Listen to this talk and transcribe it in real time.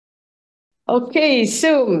Okay,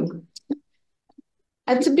 so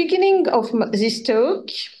at the beginning of this talk,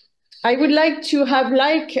 I would like to have,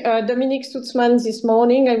 like Dominique Stutzmann this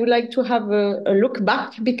morning, I would like to have a look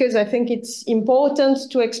back because I think it's important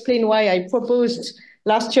to explain why I proposed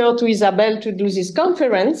last year to Isabelle to do this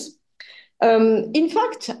conference. In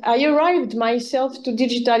fact, I arrived myself to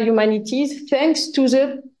digital humanities thanks to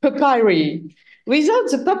the papyri. Without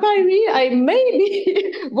the papyri, I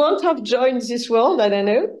maybe won't have joined this world, I don't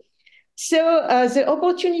know. So the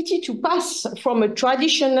opportunity to pass from a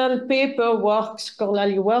traditional paperwork,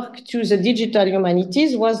 scholarly work to the digital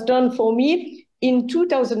humanities was done for me in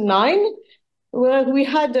 2009, where we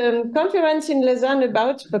had a conference in Lausanne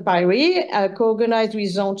about papyri, co-organized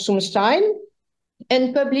with Jean Zumstein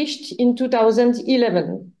and published in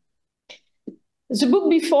 2011. The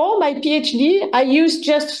book before my PhD, I used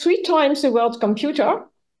just 3 times the word computer.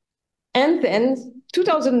 And then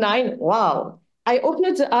 2009, wow, I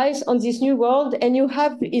opened the eyes on this new world, and you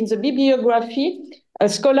have in the bibliography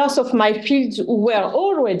scholars of my field who were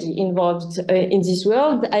already involved in this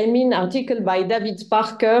world. I mean, article by David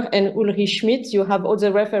Parker and Ulrich Schmidt. You have all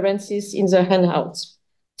the references in the handouts.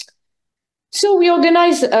 So we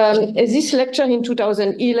organized this lecture in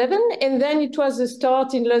 2011, and then it was the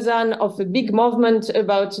start in Lausanne of a big movement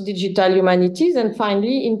about digital humanities. And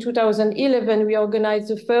finally, in 2011, we organized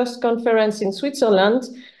the first conference in Switzerland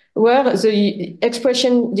where the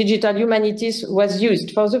expression digital humanities was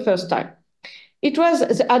used for the first time. It was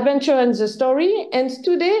the adventure and the story. And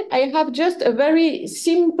today I have just a very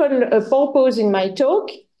simple purpose in my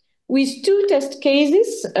talk, with 2 test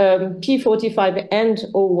cases, P45 and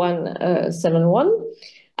 0171,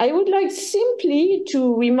 I would like simply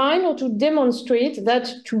to remind or to demonstrate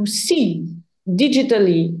that to see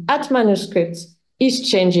digitally at manuscripts is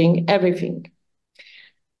changing everything.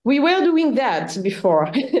 We were doing that before.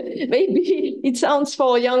 Maybe it sounds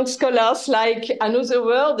for young scholars like another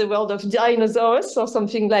world, the world of dinosaurs or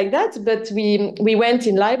something like that, but we went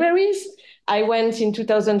in libraries. I went in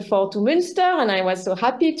 2004 to Münster, and I was so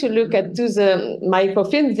happy to look at the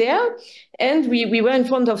microfilm there. And we were in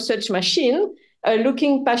front of such machine,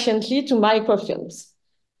 looking patiently to microfilms.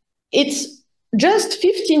 It's just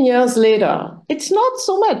 15 years later. It's not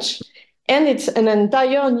so much. And it's an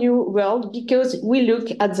entire new world because we look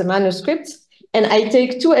at the manuscripts. And I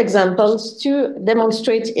take 2 examples to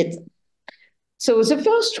demonstrate it. So the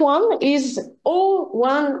first one is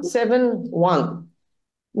 0171.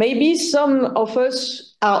 Maybe some of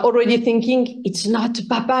us are already thinking it's not a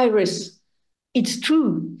papyrus. It's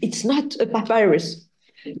true, it's not a papyrus.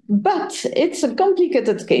 But it's a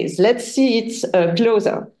complicated case. Let's see it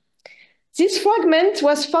closer. This fragment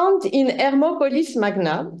was found in Hermopolis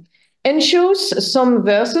Magna and shows some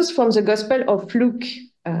verses from the Gospel of Luke.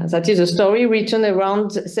 That is a story written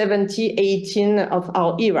around 7018 of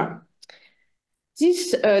our era.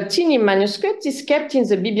 This teeny manuscript is kept in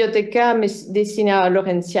the Biblioteca Messina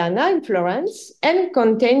Laurentiana in Florence and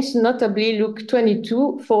contains notably Luke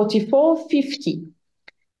 22, 44, 50.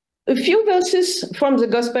 A few verses from the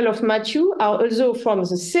Gospel of Matthew are also from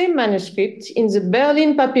the same manuscript in the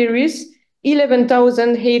Berlin Papyrus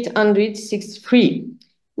 11,863,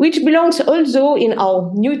 which belongs also in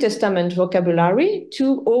our New Testament vocabulary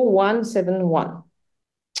to 0171.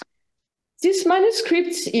 This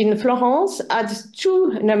manuscript in Florence has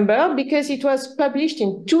 2 numbers because it was published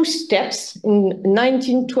in 2 steps in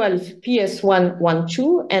 1912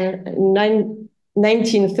 PS112 and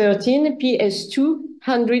 1913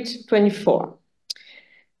 PS224.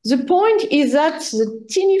 The point is that the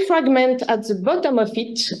teeny fragment at the bottom of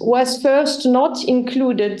it was first not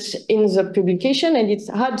included in the publication, and it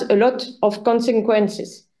had a lot of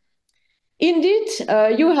consequences. Indeed,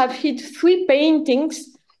 you have hit 3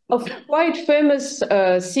 paintings of quite famous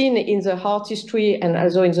scene in the art history and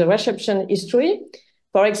also in the reception history.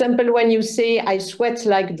 For example, when you say, I sweat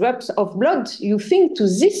like drops of blood, you think to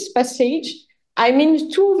this passage. I mean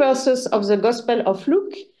 2 verses of the Gospel of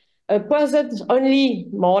Luke, present only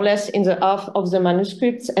more or less in the half of the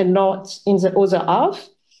manuscript and not in the other half.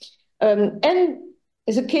 And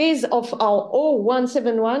the case of our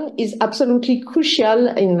 0171 is absolutely crucial,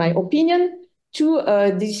 in my opinion, to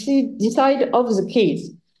decide of the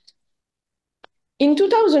case. In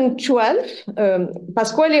 2012,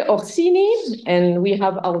 Pasquale Orsini, and we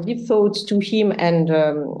have our deep thoughts to him and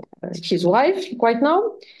his wife right now,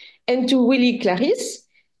 and to Willy Clarisse,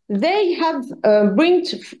 they have brought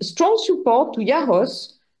strong support to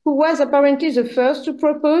Jaros, who was apparently the first to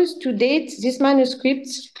propose to date these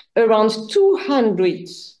manuscripts around 200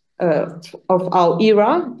 of our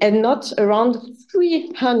era and not around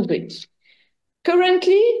 300.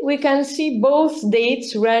 Currently, we can see both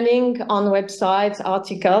dates running on websites,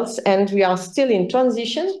 articles, and we are still in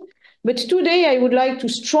transition. But today, I would like to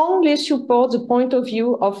strongly support the point of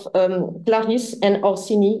view of Clarisse and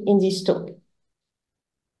Orsini in this talk.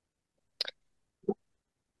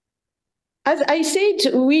 As I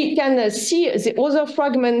said, we can see the other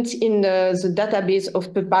fragment in the database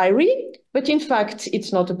of Papyri, but in fact,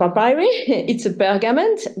 it's not a papyri, it's a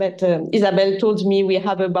pergament. But Isabelle told me we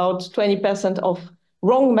have about 20% of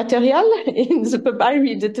wrong material in the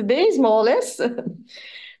Papyri database, more or less.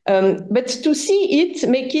 But to see it,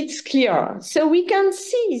 make it clear. So we can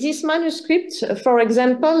see this manuscript, for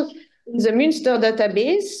example, the Münster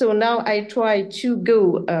database. So now I try to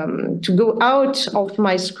go out of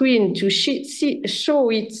my screen to show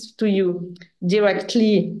it to you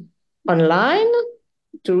directly online,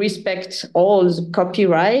 to respect all the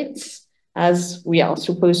copyrights as we are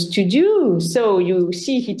supposed to do. So you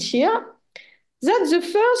see it here. That's the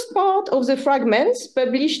first part of the fragments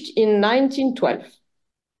published in 1912.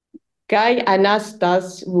 Kai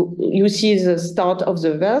Anastas, you see the start of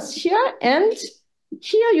the verse here, and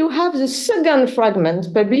here you have the second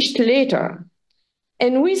fragment published later.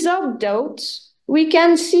 And without doubt, we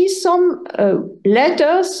can see some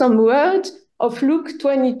letters, some words of Luke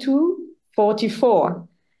 22:44.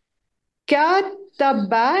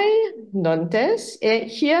 Katabai nontes,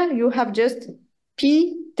 here you have just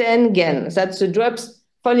P10 gen, that's the drops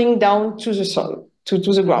falling down to the soil, to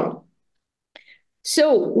the ground.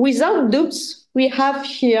 So without doubts, we have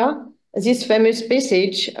here this famous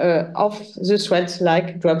passage of the sweat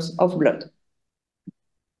like drops of blood.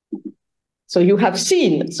 So you have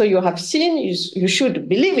seen, you should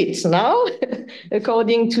believe it now,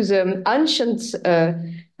 according to the ancient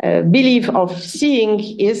belief of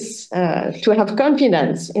seeing is to have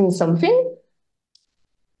confidence in something.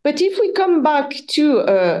 But if we come back to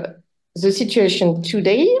the situation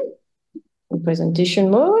today, in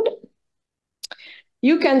presentation mode,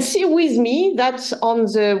 you can see with me that on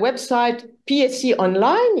the website PSC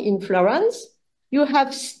Online in Florence, you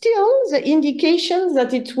have still the indication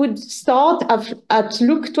that it would start at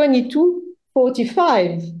Luke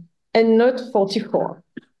 22:45 and not 44.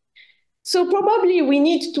 So probably we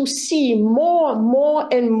need to see more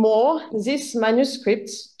and more this manuscript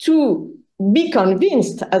to be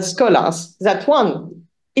convinced as scholars that one,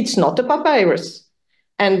 it's not a papyrus.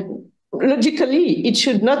 And logically, it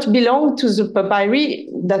should not belong to the papyri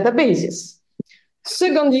databases.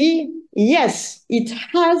 Secondly, yes, it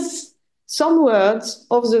has some words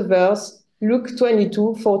of the verse Luke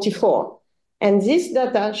 22:44, and this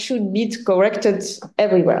data should be corrected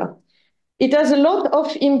everywhere. It has a lot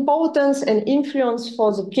of importance and influence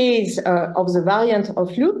for the case of the variant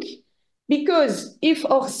of Luke, because if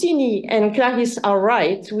Orsini and Clarisse are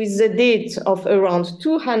right with the date of around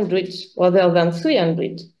 200 rather than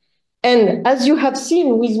 300, and as you have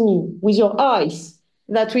seen with me, with your eyes,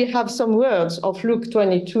 that we have some words of Luke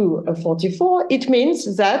 22:44, it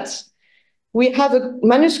means that we have a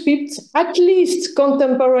manuscript at least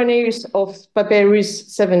contemporaneous of Papyrus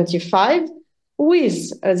 75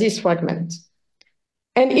 with this fragment.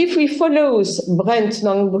 And if we follow Brent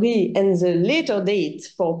Nangbri and the later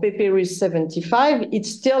date for Papyrus 75, it's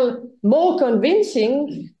still more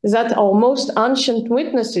convincing that our most ancient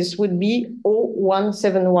witnesses would be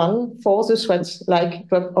 0171 for the sweat like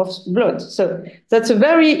drop of blood. So that's a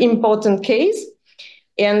very important case.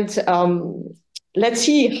 And let's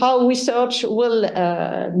see how research will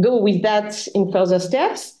go with that in further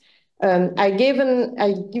steps. I've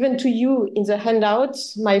given to you in the handout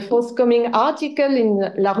my forthcoming article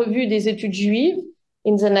in La Revue des Études Juives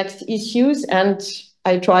in the next issues, and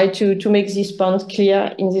I try to make this point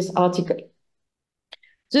clear in this article.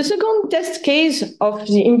 The second test case of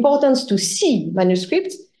the importance to see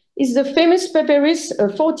manuscripts is the famous Papyrus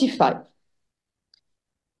 45.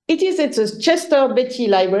 It is at the Chester Beatty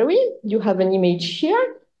Library. You have an image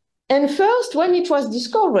here. And first, when it was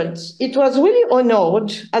discovered, it was really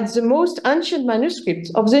honored as the most ancient manuscript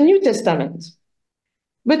of the New Testament.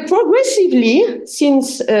 But progressively,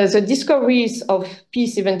 since the discoveries of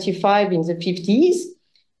P45 in the 50s,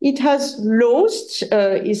 it has lost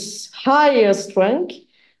its higher strength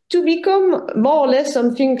to become more or less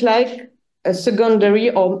something like a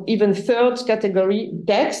secondary or even third category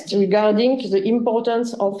text regarding the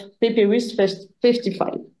importance of Papyrus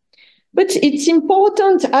 55. But it's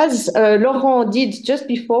important, as Laurent did just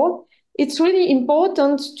before, it's really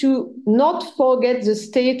important to not forget the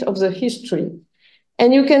state of the history.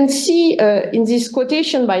 And you can see in this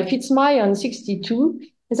quotation by Fitzmyer in 62,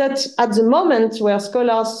 that at the moment where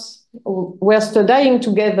scholars were studying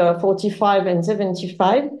together 45 and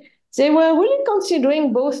 75, they were really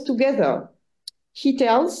considering both together. He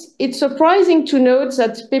tells, it's surprising to note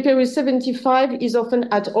that Papyrus 75 is often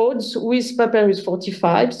at odds with Papyrus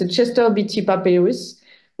 45, the Chester Beatty papyrus,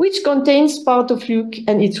 which contains part of Luke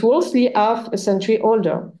and it's roughly half a century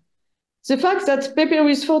older. The fact that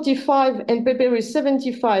Papyrus 45 and Papyrus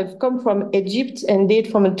 75 come from Egypt and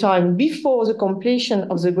date from a time before the completion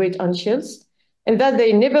of the Great Uncials, and that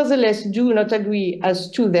they nevertheless do not agree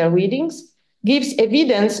as to their readings, gives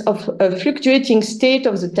evidence of a fluctuating state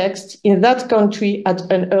of the text in that country at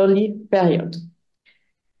an early period.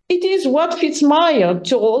 It is what Fitzmyer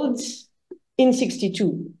told in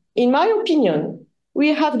 62. In my opinion, we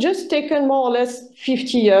have just taken more or less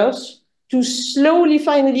 50 years to slowly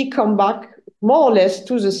finally come back more or less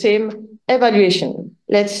to the same evaluation.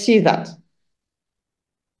 Let's see that.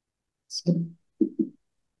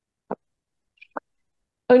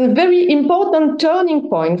 A very important turning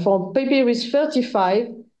point for Papyrus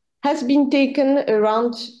 35 has been taken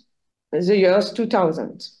around the years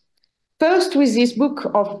 2000. First with this book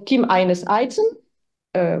of Kim Eines-Eitzen,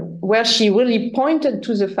 where she really pointed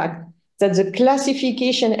to the fact that the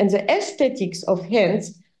classification and the aesthetics of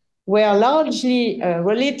hands were largely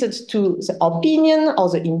related to the opinion or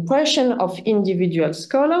the impression of individual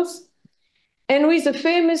scholars. And with a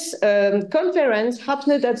famous conference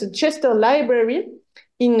happened at the Chester Library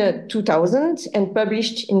in 2000 and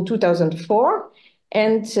published in 2004.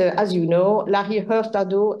 And as you know, Larry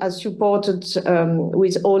Hurtado has supported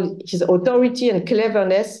with all his authority and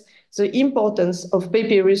cleverness the importance of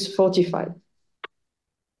Papyrus 45.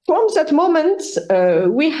 From that moment,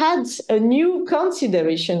 we had a new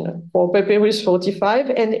consideration for Papyrus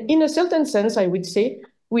 45, and in a certain sense, I would say,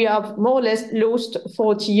 we have more or less lost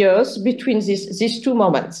 40 years between these two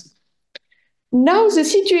moments. Now the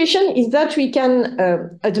situation is that we can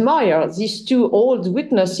admire these two old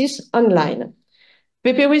witnesses online.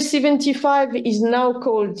 Papyrus 75 is now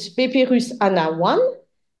called Papyrus Anna I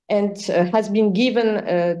and has been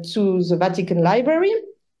given to the Vatican Library,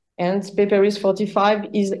 and Papyrus 45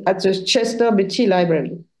 is at the Chester Beatty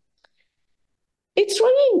Library. It's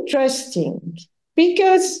really interesting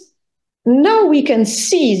because now we can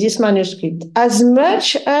see this manuscript as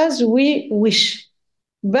much as we wish,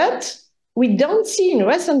 but we don't see in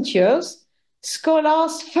recent years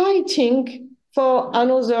scholars fighting for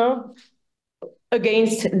another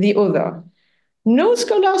against the other. No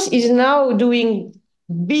scholars is now doing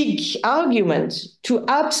big arguments to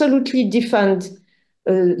absolutely defend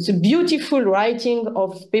the beautiful writing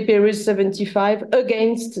of Papyrus 75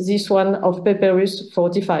 against this one of Papyrus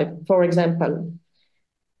 45, for example.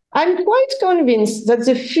 I'm quite convinced that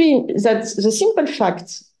the simple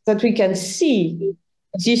fact that we can see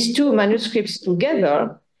these two manuscripts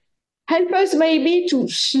together help us maybe to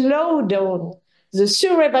slow down the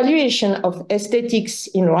sur-evaluation of aesthetics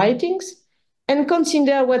in writings and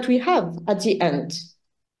consider what we have at the end.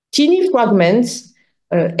 Teeny fragments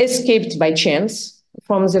escaped by chance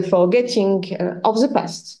from the forgetting of the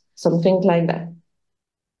past, something like that.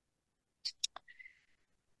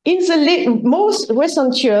 In the most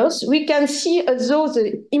recent years, we can see also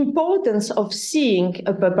the importance of seeing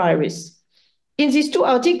a papyrus. In these two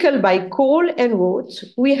articles by Cole and Roth,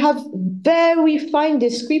 we have very fine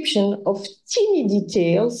description of teeny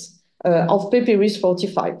details of Papyrus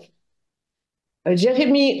 45.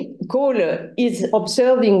 Jeremy Cole is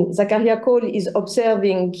observing, Zachariah Cole is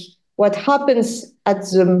observing what happens at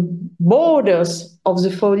the borders of the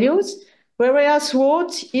folios, whereas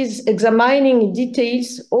Roth is examining in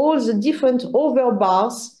details all the different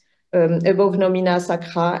overbars above nomina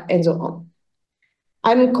sacra and so on.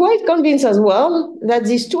 I'm quite convinced as well that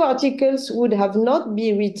these two articles would have not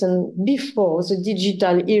been written before the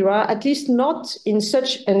digital era, at least not in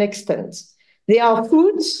such an extent. They are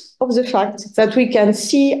fruits of the fact that we can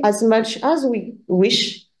see as much as we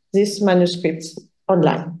wish these manuscripts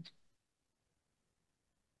online.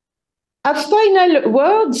 As final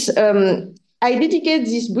words, I dedicate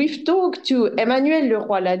this brief talk to Emmanuel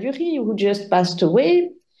Leroy-Ladurie, who just passed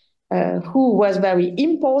away, who was very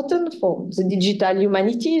important for the digital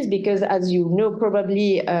humanities, because as you know,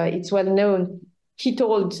 probably it's well known, he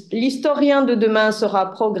told, l'historien de demain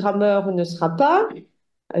sera programmeur ou ne sera pas.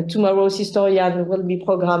 Tomorrow's historian will be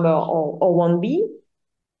programmer or won't be.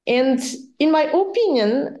 And in my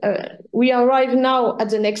opinion, we arrive now at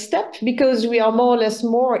the next step because we are more or less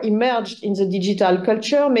more immersed in the digital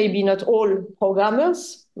culture, maybe not all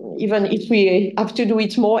programmers, even if we have to do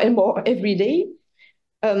it more and more every day.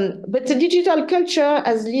 But the digital culture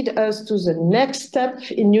has led us to the next step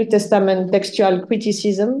in New Testament textual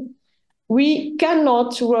criticism. We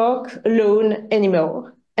cannot work alone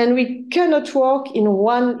anymore, and we cannot work in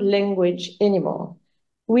one language anymore.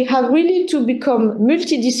 we have really to become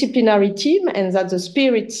multidisciplinary team, and that's the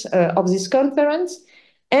spirit of this conference,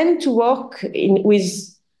 and to work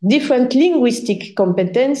with different linguistic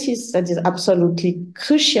competencies. That is absolutely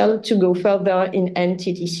crucial to go further in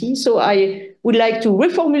NTTC. So I would like to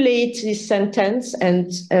reformulate this sentence, and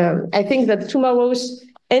I think that tomorrow's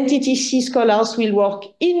NTTC scholars will work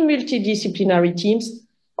in multidisciplinary teams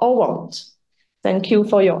or won't. Thank you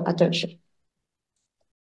for your attention.